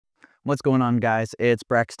What's going on, guys? It's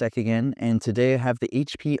Braxtech again, and today I have the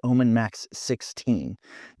HP Omen MAX 16.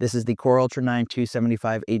 This is the Core Ultra 9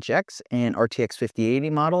 275HX and RTX 5080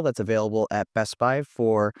 model that's available at Best Buy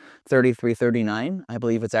for $33.39. I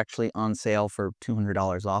believe it's actually on sale for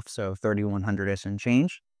 $200 off, so $3,100-ish and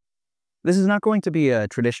change. This is not going to be a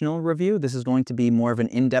traditional review. This is going to be more of an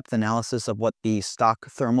in-depth analysis of what the stock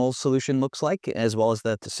thermal solution looks like, as well as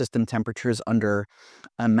the system temperatures under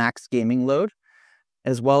a max gaming load,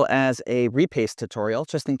 as well as a repaste tutorial,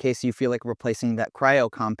 just in case you feel like replacing that Cryo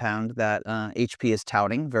compound that HP is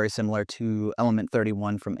touting, very similar to Element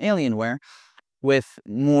 31 from Alienware, with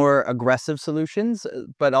more aggressive solutions,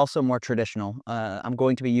 but also more traditional. I'm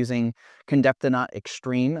going to be using Conductonaut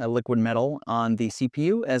Extreme, a liquid metal, on the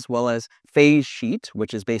CPU, as well as PhaseSheet,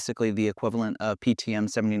 which is basically the equivalent of PTM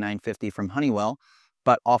 7950 from Honeywell,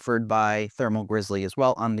 but offered by Thermal Grizzly as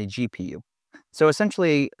well on the GPU. So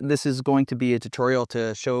essentially, this is going to be a tutorial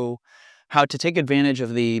to show how to take advantage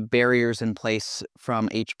of the barriers in place from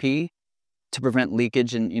HP to prevent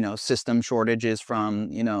leakage and, system shortages from,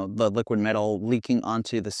 the liquid metal leaking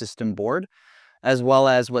onto the system board, as well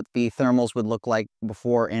as what the thermals would look like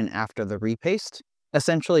before and after the repaste,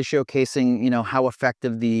 essentially showcasing, how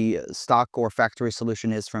effective the stock or factory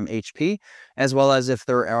solution is from HP, as well as if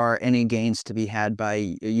there are any gains to be had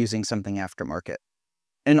by using something aftermarket.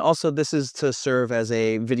 And also, this is to serve as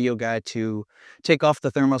a video guide to take off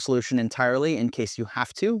the thermal solution entirely in case you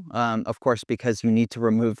have to. Of course, because you need to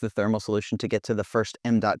remove the thermal solution to get to the first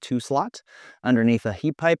M.2 slot underneath a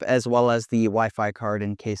heat pipe, as well as the Wi-Fi card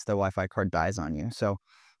in case the Wi-Fi card dies on you. So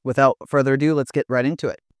without further ado, let's get right into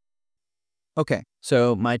it. Okay,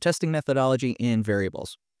 so my testing methodology and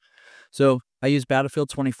variables. So I use Battlefield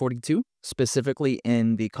 2042, specifically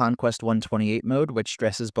in the Conquest 128 mode, which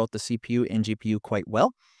stresses both the CPU and GPU quite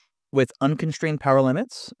well, with unconstrained power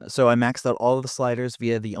limits. So I maxed out all of the sliders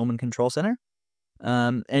via the Omen Control Center.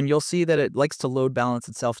 And you'll see that it likes to load balance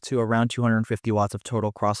itself to around 250 watts of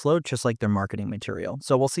total cross load, just like their marketing material.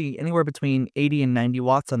 So we'll see anywhere between 80 and 90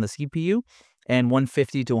 watts on the CPU and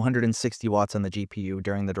 150 to 160 watts on the GPU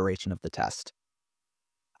during the duration of the test.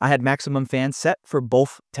 I had maximum fans set for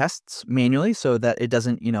both tests manually so that it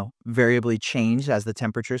doesn't, variably change as the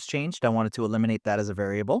temperatures changed. I wanted to eliminate that as a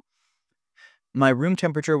variable. My room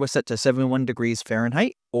temperature was set to 71 degrees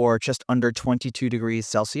Fahrenheit or just under 22 degrees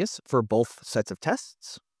Celsius for both sets of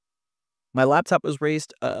tests. My laptop was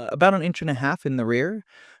raised about 1.5 inches in the rear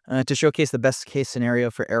to showcase the best case scenario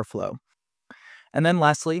for airflow. And then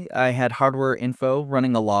lastly, I had hardware info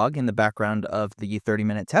running a log in the background of the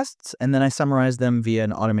 30-minute tests, and then I summarized them via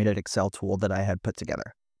an automated Excel tool that I had put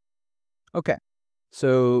together. Okay,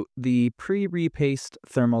 so the pre-repaste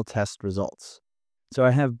thermal test results. So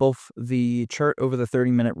I have both the chart over the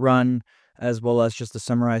 30-minute run, as well as just a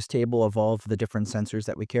summarized table of all of the different sensors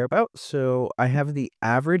that we care about. So I have the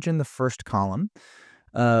average in the first column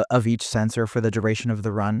of each sensor for the duration of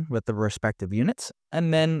the run with the respective units.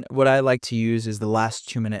 And then what I like to use is the last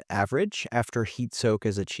 2-minute average after heat soak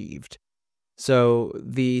is achieved. So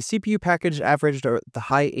the CPU package averaged the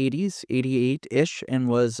high 80s, 88-ish, and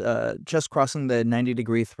was just crossing the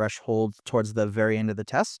 90-degree threshold towards the very end of the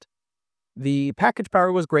test. The package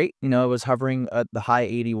power was great. It was hovering at the high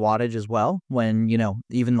 80 wattage as well when,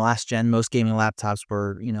 even last gen, most gaming laptops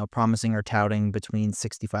were, promising or touting between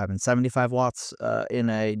 65 and 75 watts in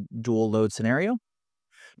a dual load scenario.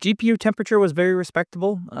 GPU temperature was very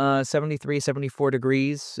respectable, 73, 74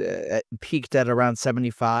 degrees, peaked at around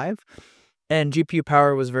 75. And GPU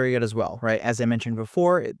power was very good as well, right? As I mentioned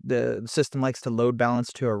before, the system likes to load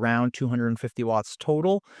balance to around 250 watts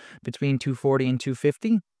total, between 240 and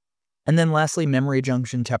 250. And then lastly, memory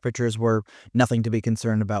junction temperatures were nothing to be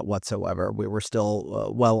concerned about whatsoever. We were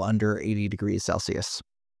still well under 80 degrees Celsius.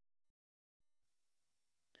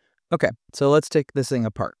 Okay, so let's take this thing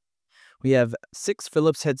apart. We have 6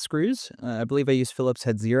 Phillips head screws. I believe I used Phillips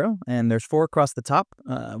head 0, and there's 4 across the top,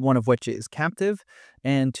 one of which is captive,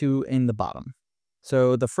 and 2 in the bottom.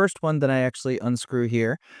 So the first one that I actually unscrew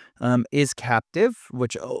here is captive,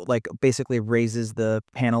 which basically raises the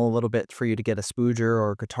panel a little bit for you to get a spooger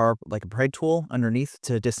or guitar, like a pry tool underneath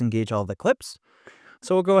to disengage all the clips.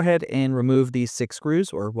 So we'll go ahead and remove these 6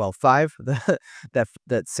 screws, or 5.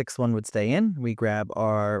 That sixth one would stay in. We grab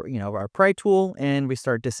our, our pry tool, and we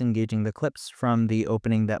start disengaging the clips from the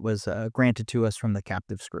opening that was granted to us from the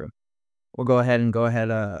captive screw. We'll go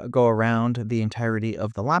around the entirety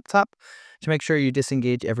of the laptop to make sure you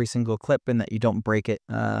disengage every single clip and that you don't break it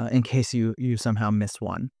in case you somehow miss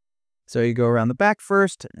one. So you go around the back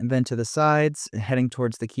first, and then to the sides, heading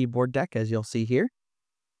towards the keyboard deck, as you'll see here.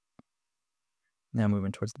 Now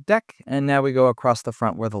moving towards the deck, and now we go across the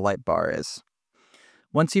front where the light bar is.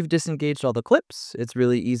 Once you've disengaged all the clips, it's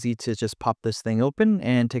really easy to just pop this thing open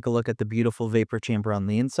and take a look at the beautiful vapor chamber on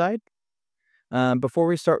the inside. Before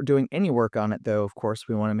we start doing any work on it, though, of course,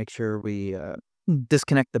 we want to make sure we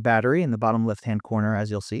disconnect the battery in the bottom left-hand corner,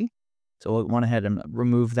 as you'll see. So we'll want to head and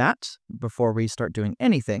remove that before we start doing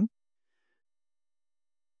anything.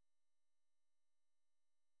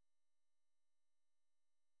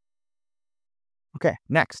 Okay,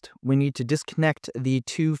 next, we need to disconnect the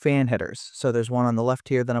two fan headers. So there's one on the left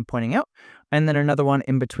here that I'm pointing out, and then another one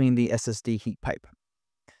in between the SSD heat pipe.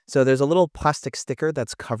 So there's a little plastic sticker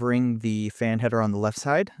that's covering the fan header on the left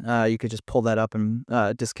side. You could just pull that up and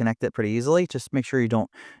disconnect it pretty easily. Just make sure you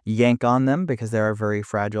don't yank on them because they are very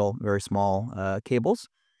fragile, very small cables.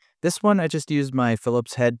 This one, I just used my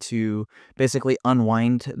Phillips head to basically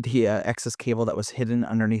unwind the excess cable that was hidden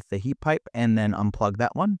underneath the heat pipe and then unplug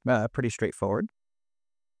that one. Pretty straightforward.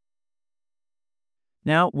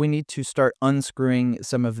 Now we need to start unscrewing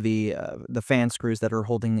some of the fan screws that are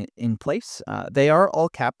holding it in place. They are all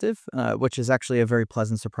captive, which is actually a very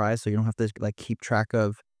pleasant surprise. So you don't have to like keep track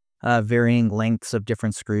of varying lengths of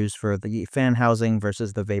different screws for the fan housing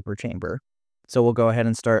versus the vapor chamber. So we'll go ahead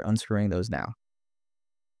and start unscrewing those now.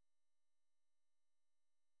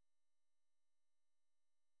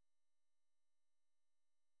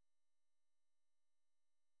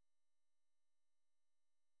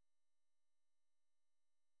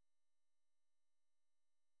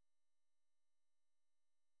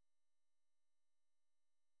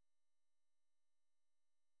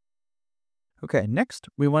 Okay, next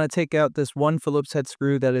we want to take out this one Phillips head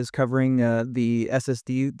screw that is covering the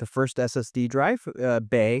SSD, the first SSD drive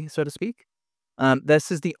bay, so to speak.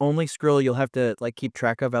 This is the only screw you'll have to like keep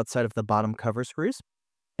track of outside of the bottom cover screws.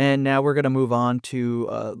 And now we're going to move on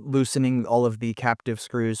to loosening all of the captive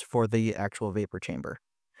screws for the actual vapor chamber.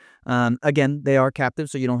 Again, they are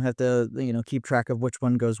captive, so you don't have to keep track of which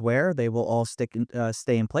one goes where. They will all stay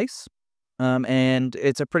in place. And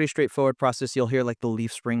it's a pretty straightforward process. You'll hear like the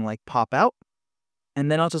leaf spring like pop out. And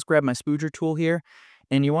then I'll just grab my spooger tool here,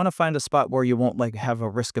 and you want to find a spot where you won't like have a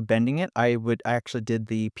risk of bending it. I actually did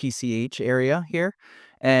the PCH area here.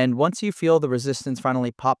 And once you feel the resistance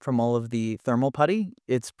finally pop from all of the thermal putty,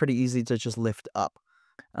 it's pretty easy to just lift up.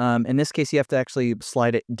 In this case, you have to actually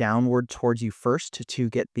slide it downward towards you first to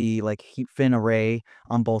get the like heat fin array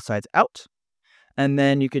on both sides out. And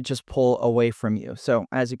then you could just pull away from you. So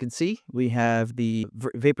as you can see, we have the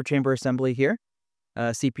vapor chamber assembly here.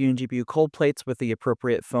 CPU and GPU cold plates with the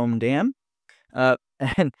appropriate foam dam.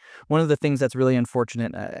 And one of the things that's really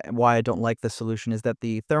unfortunate, why I don't like this solution, is that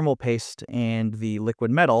the thermal paste and the liquid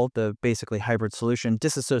metal, the basically hybrid solution,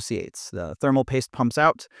 disassociates. The thermal paste pumps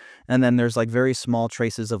out, and then there's like very small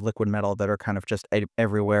traces of liquid metal that are kind of just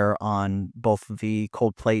everywhere on both the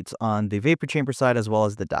cold plates on the vapor chamber side as well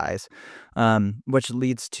as the dies, which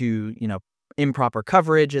leads to, improper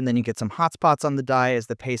coverage, and then you get some hot spots on the die as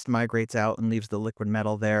the paste migrates out and leaves the liquid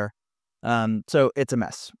metal there. So it's a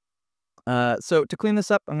mess. So to clean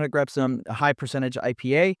this up, I'm going to grab some high percentage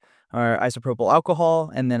IPA or isopropyl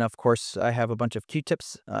alcohol, and then of course I have a bunch of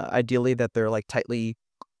Q-tips. Ideally that they're like tight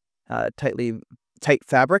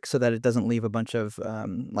fabric so that it doesn't leave a bunch of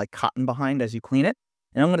like cotton behind as you clean it.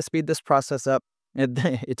 And I'm going to speed this process up.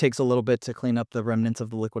 It takes a little bit to clean up the remnants of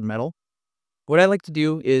the liquid metal. What I like to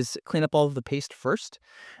do is clean up all of the paste first,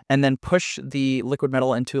 and then push the liquid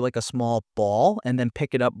metal into like a small ball, and then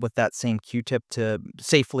pick it up with that same Q-tip to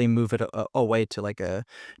safely move it away to like a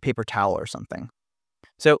paper towel or something.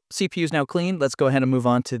 So CPU is now clean. Let's go ahead and move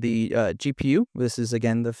on to the GPU. This is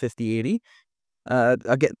again the 5080.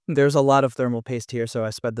 Again, there's a lot of thermal paste here, so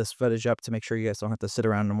I sped this footage up to make sure you guys don't have to sit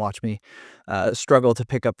around and watch me struggle to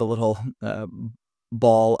pick up the little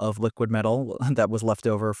ball of liquid metal that was left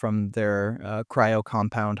over from their cryo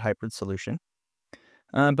compound hybrid solution.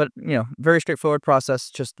 But, very straightforward process,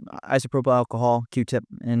 just isopropyl alcohol, Q-tip,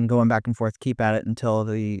 and going back and forth, keep at it until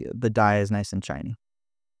the die is nice and shiny.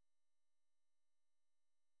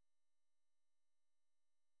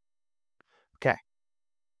 Okay.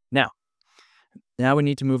 Now we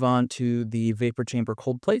need to move on to the vapor chamber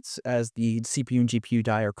cold plates as the CPU and GPU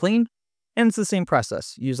die are clean. And it's the same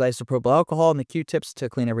process. Use isopropyl alcohol and the Q-tips to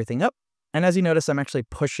clean everything up. And as you notice, I'm actually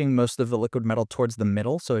pushing most of the liquid metal towards the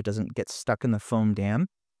middle so it doesn't get stuck in the foam dam.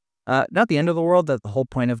 Not the end of the world. That the whole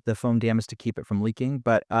point of the foam dam is to keep it from leaking.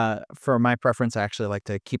 But for my preference, I actually like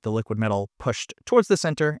to keep the liquid metal pushed towards the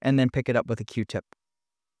center and then pick it up with a Q-tip.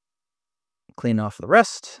 Clean off the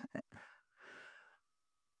rest.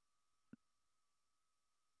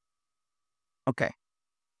 Okay.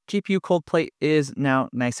 GPU cold plate is now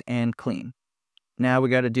nice and clean. Now we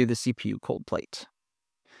got to do the CPU cold plate.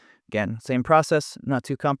 Again, same process, not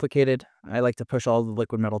too complicated. I like to push all the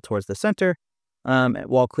liquid metal towards the center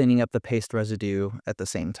while cleaning up the paste residue at the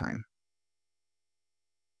same time.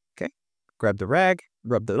 Okay, grab the rag,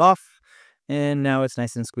 rubbed it off, and now it's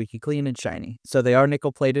nice and squeaky clean and shiny. So they are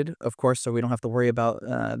nickel plated, of course, so we don't have to worry about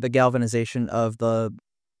the galvanization of the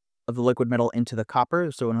liquid metal into the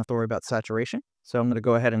copper, so we don't have to worry about saturation. So I'm going to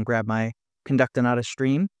go ahead and grab my Conductonaut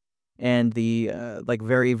Extreme and the like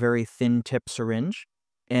very, very thin tip syringe.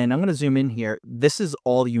 And I'm going to zoom in here. This is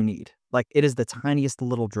all you need. Like, it is the tiniest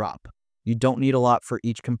little drop. You don't need a lot for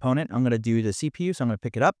each component. I'm going to do the CPU, so I'm going to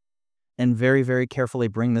pick it up and very, very carefully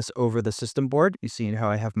bring this over the system board. You see how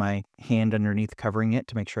I have my hand underneath covering it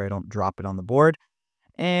to make sure I don't drop it on the board,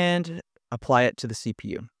 and apply it to the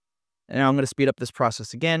CPU. And now I'm going to speed up this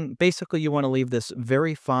process again. Basically, you want to leave this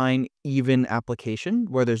very fine, even application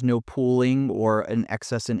where there's no pooling or an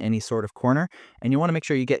excess in any sort of corner. And you want to make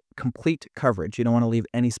sure you get complete coverage. You don't want to leave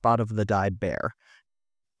any spot of the die bare.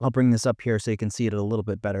 I'll bring this up here so you can see it a little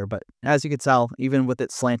bit better. But as you can tell, even with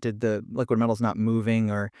it slanted, the liquid metal's not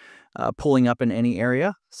moving or pulling up in any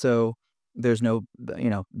area. So there's no,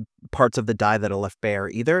 parts of the die that are left bare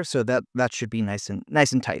either. So that should be nice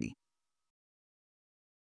and tidy.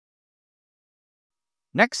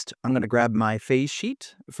 Next, I'm going to grab my phase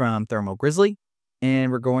sheet from Thermal Grizzly,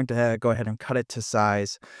 and we're going to go ahead and cut it to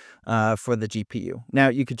size for the GPU. Now,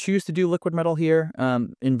 you could choose to do liquid metal here.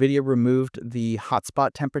 NVIDIA removed the hotspot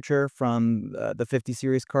temperature from the 50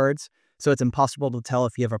 series cards, so it's impossible to tell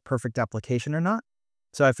if you have a perfect application or not.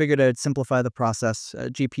 So I figured I'd simplify the process.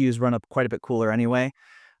 GPUs run up quite a bit cooler anyway,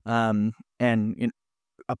 and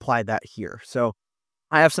apply that here. So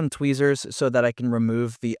I have some tweezers so that I can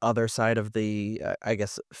remove the other side of the, I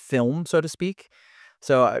guess, film, so to speak.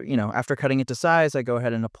 So, after cutting it to size, I go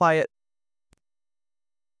ahead and apply it.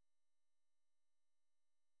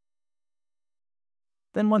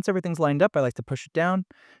 Then once everything's lined up, I like to push it down.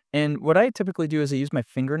 And what I typically do is I use my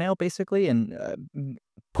fingernail, basically, and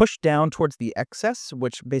push down towards the excess,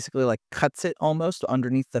 which basically, like, cuts it almost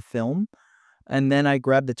underneath the film. And then I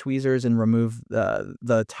grab the tweezers and remove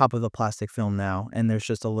the top of the plastic film now. And there's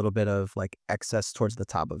just a little bit of like excess towards the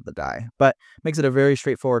top of the die. But makes it a very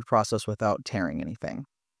straightforward process without tearing anything.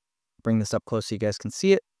 Bring this up close so you guys can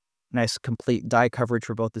see it. Nice complete die coverage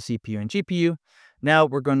for both the CPU and GPU. Now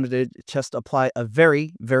we're going to just apply a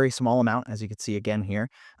very, very small amount, as you can see again here,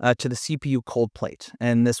 to the CPU cold plate.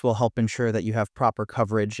 And this will help ensure that you have proper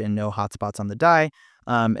coverage and no hot spots on the die.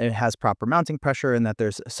 It has proper mounting pressure and that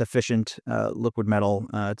there's sufficient liquid metal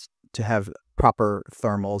to have proper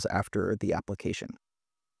thermals after the application.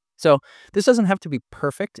 So this doesn't have to be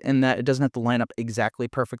perfect in that it doesn't have to line up exactly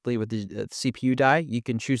perfectly with the CPU die. You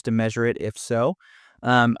can choose to measure it if so.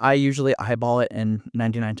 I usually eyeball it, and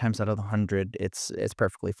 99 times out of 100, it's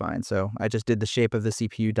perfectly fine. So I just did the shape of the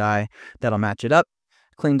CPU die that'll match it up,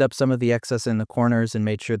 cleaned up some of the excess in the corners, and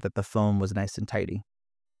made sure that the foam was nice and tidy.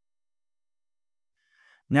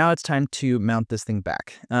 Now it's time to mount this thing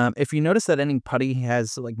back. If you notice that any putty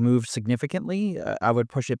has like moved significantly, I would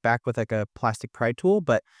push it back with like a plastic pry tool,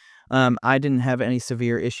 but I didn't have any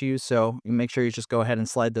severe issues. So you make sure you just go ahead and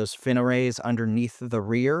slide those fin arrays underneath the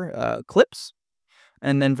rear clips,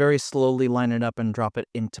 and then very slowly line it up and drop it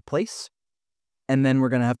into place. And then we're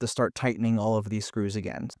going to have to start tightening all of these screws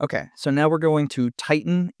again. Okay, so now we're going to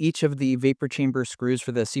tighten each of the vapor chamber screws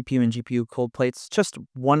for the CPU and GPU cold plates, just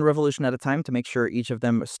one revolution at a time to make sure each of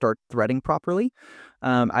them start threading properly.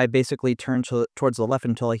 I basically turn towards the left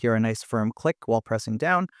until I hear a nice firm click while pressing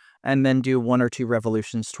down, and then do 1 or 2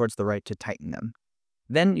 revolutions towards the right to tighten them.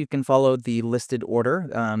 Then you can follow the listed order.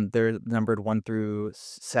 They're numbered 1 through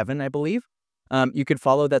 7, I believe. You could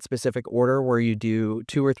follow that specific order where you do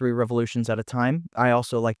 2 or 3 revolutions at a time. I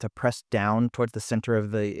also like to press down towards the center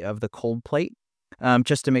of the cold plate,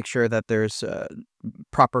 just to make sure that there's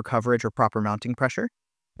proper coverage or proper mounting pressure.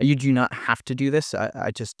 You do not have to do this.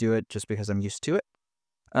 I just do it just because I'm used to it.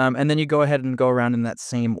 And then you go ahead and go around in that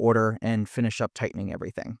same order and finish up tightening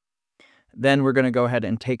everything. Then we're going to go ahead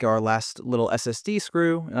and take our last little SSD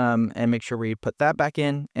screw and make sure we put that back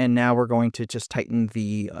in. And now we're going to just tighten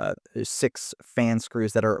the 6 fan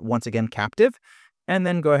screws that are once again captive, and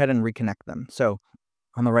then go ahead and reconnect them. So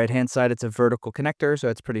on the right-hand side, it's a vertical connector, so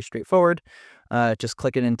it's pretty straightforward. Just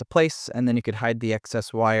click it into place, and then you could hide the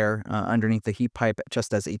excess wire underneath the heat pipe,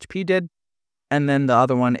 just as HP did. And then the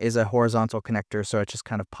other one is a horizontal connector, so it just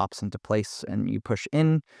kind of pops into place and you push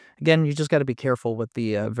in. Again, you just got to be careful with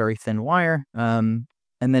the very thin wire. And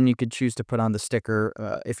then you could choose to put on the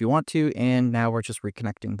sticker if you want to, and now we're just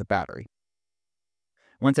reconnecting the battery.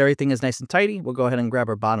 Once everything is nice and tidy, we'll go ahead and grab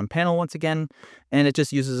our bottom panel once again, and it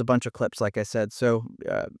just uses a bunch of clips, like I said. So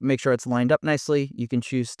make sure it's lined up nicely. You can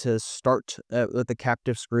choose to start with the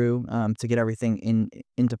captive screw to get everything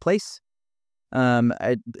into place. And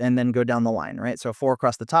then go down the line, right? So 4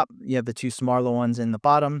 across the top, you have the 2 smaller ones in the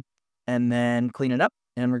bottom, and then clean it up,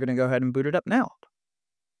 and we're going to go ahead and boot it up now.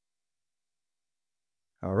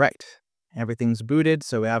 All right, everything's booted,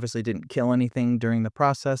 so we obviously didn't kill anything during the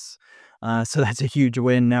process, so that's a huge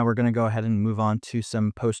win. Now we're going to go ahead and move on to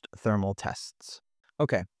some post-thermal tests.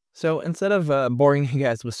 Okay, so instead of boring you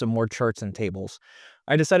guys with some more charts and tables,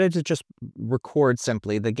 I decided to just record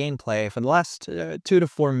simply the gameplay for the last 2 to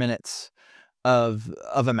 4 minutes of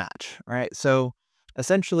a match, right? So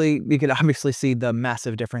essentially, you can obviously see the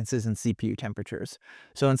massive differences in CPU temperatures.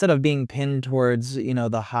 So instead of being pinned towards,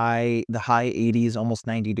 the high 80s, almost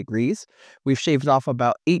 90 degrees, we've shaved off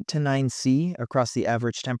about 8 to 9 C across the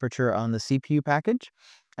average temperature on the CPU package.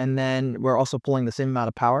 And then we're also pulling the same amount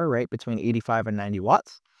of power, right, between 85 and 90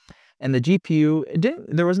 watts. And the GPU,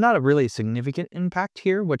 there was not a really significant impact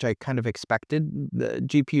here, which I kind of expected. The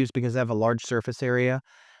GPUs, because they have a large surface area,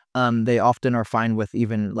 they often are fine with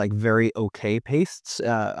even like very okay pastes.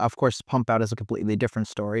 Of course, pump out is a completely different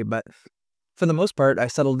story, but for the most part, I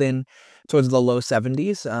settled in towards the low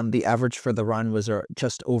 70s. The average for the run was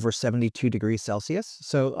just over 72 degrees Celsius,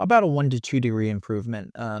 so about a 1 to 2 degree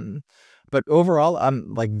improvement. But overall,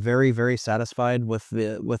 I'm like very, very satisfied with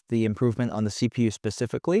the improvement on the CPU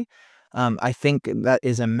specifically. I think that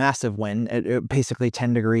is a massive win. Basically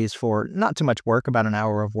 10 degrees for not too much work, about an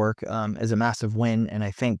hour of work, is a massive win, and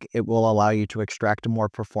I think it will allow you to extract more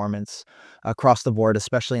performance across the board,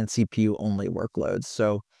 especially in CPU-only workloads.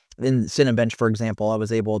 So in Cinebench, for example, I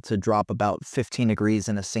was able to drop about 15 degrees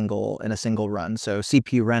in a single run. So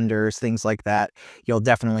CPU renders, things like that, you'll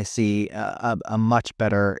definitely see a much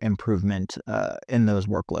better improvement in those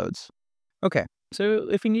workloads. Okay, so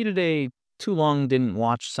if you needed a too long didn't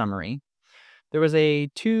watch summary, there was a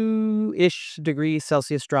 2-ish degrees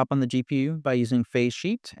Celsius drop on the GPU by using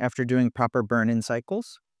PhaseSheet after doing proper burn-in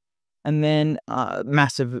cycles. And then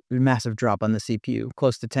massive drop on the CPU,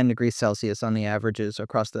 close to 10 degrees Celsius on the averages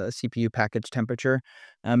across the CPU package temperature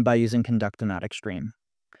by using Conductonaut Extreme.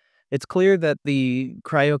 It's clear that the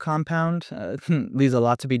Cryo compound leaves a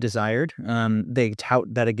lot to be desired. They tout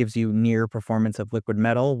that it gives you near performance of liquid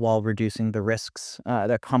metal while reducing the risks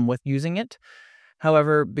that come with using it.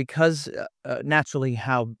 However, because naturally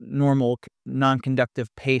how normal non-conductive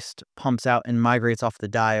paste pumps out and migrates off the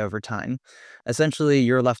die over time, essentially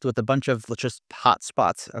you're left with a bunch of just hot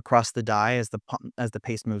spots across the die as the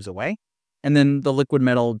paste moves away. And then the liquid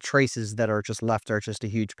metal traces that are just left are just a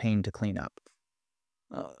huge pain to clean up.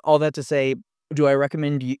 All that to say, do I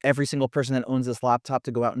recommend every single person that owns this laptop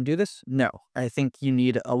to go out and do this? No. I think you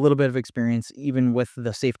need a little bit of experience, even with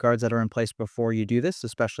the safeguards that are in place before you do this,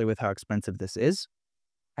 especially with how expensive this is.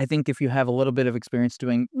 I think if you have a little bit of experience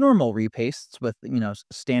doing normal repastes with,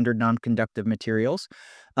 standard non-conductive materials,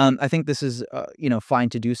 I think this is, fine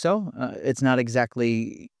to do so. It's not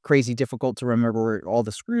exactly crazy difficult to remember where all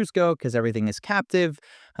the screws go because everything is captive.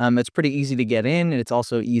 It's pretty easy to get in, and it's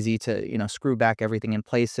also easy to, screw back everything in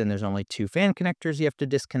place, and there's only 2 fan connectors you have to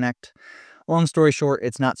disconnect. Long story short,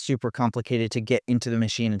 it's not super complicated to get into the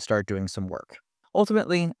machine and start doing some work.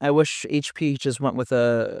 Ultimately, I wish HP just went with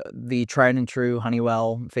the tried and true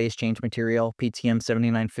Honeywell phase change material, PTM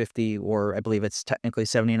 7950, or I believe it's technically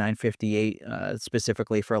 7958,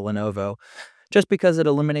 specifically for Lenovo, just because it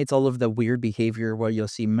eliminates all of the weird behavior where you'll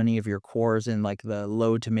see many of your cores in like the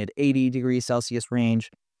low to mid 80 degrees Celsius range,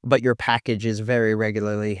 but your package is very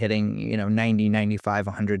regularly hitting, 90, 95,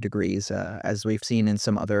 100 degrees, as we've seen in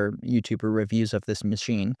some other YouTuber reviews of this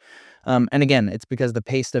machine. And again, it's because the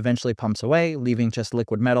paste eventually pumps away, leaving just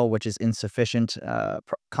liquid metal, which is insufficient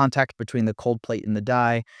contact between the cold plate and the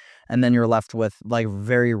die, and then you're left with like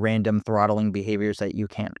very random throttling behaviors that you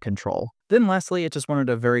can't control. Then lastly, I just wanted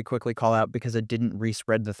to very quickly call out because it didn't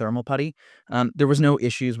respread the thermal putty. There was no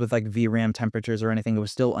issues with like VRAM temperatures or anything. It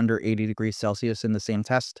was still under 80 degrees Celsius in the same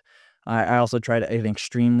test. I also tried an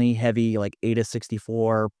extremely heavy like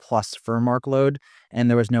ATA64 plus firm arc load, and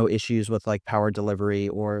there was no issues with like power delivery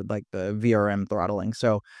or like the VRM throttling.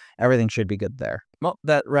 So everything should be good there. Well,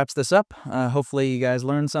 that wraps this up. Hopefully you guys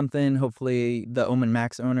learned something. Hopefully the Omen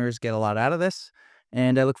MAX owners get a lot out of this,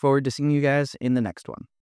 and I look forward to seeing you guys in the next one.